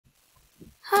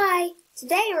Hi,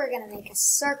 today we're going to make a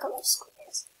circle of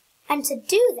squares. And to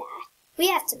do that, we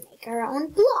have to make our own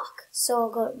block. So we'll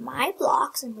go to My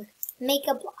Blocks and we'll make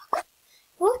a block.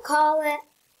 We'll call it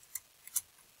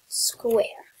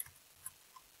Square.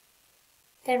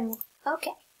 Then,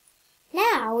 okay.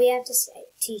 Now we have to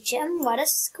teach him what a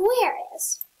square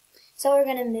is. So we're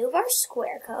going to move our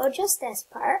square code, just this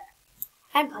part,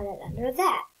 and put it under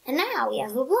that. And now we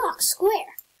have a block,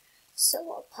 square. So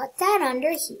we'll put that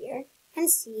under here and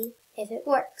see if it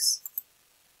works.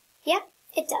 Yep,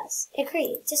 it does. It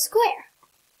creates a square.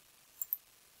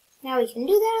 Now we can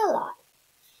do that a lot,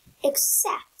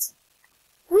 except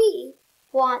we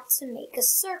want to make a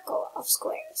circle of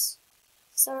squares.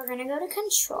 So we're going to go to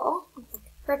Control,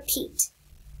 repeat,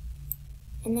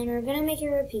 and then we're going to make it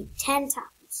repeat 10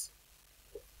 times.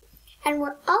 And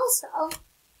we're also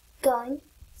going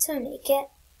to make it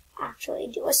actually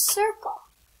do a circle.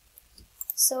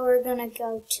 So we're going to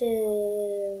go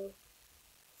to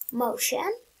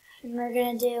Motion, and we're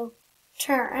going to do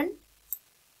Turn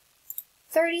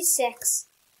 36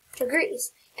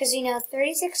 degrees. Because you know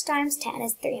 36 times 10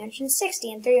 is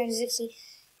 360, and 360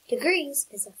 degrees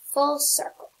is a full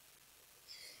circle.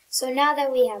 So now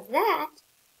that we have that,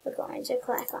 we're going to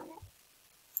click on it.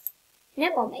 And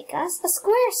it will make us a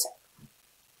square circle.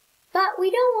 But we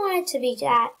don't want it to be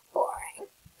that boring.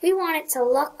 We want it to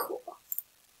look cool.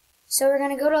 So we're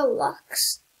going to go to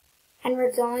Looks, and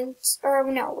we're going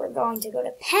to go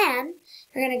to Pen.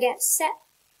 We're going to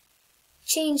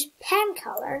change pen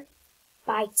color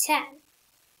by 10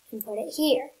 and put it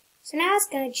here. So now it's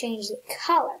going to change the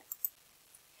color.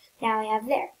 Now we have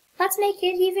there. Let's make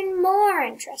it even more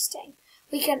interesting.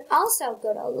 We can also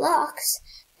go to Looks,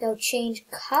 go change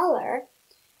color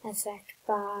effect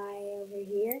by over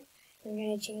here. We're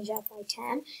going to change that by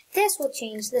 10. This will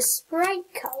change the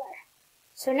sprite color.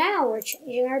 So now we're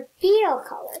changing our beetle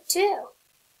color too.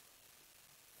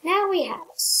 Now we have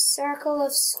a circle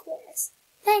of squares.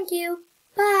 Thank you.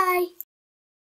 Bye.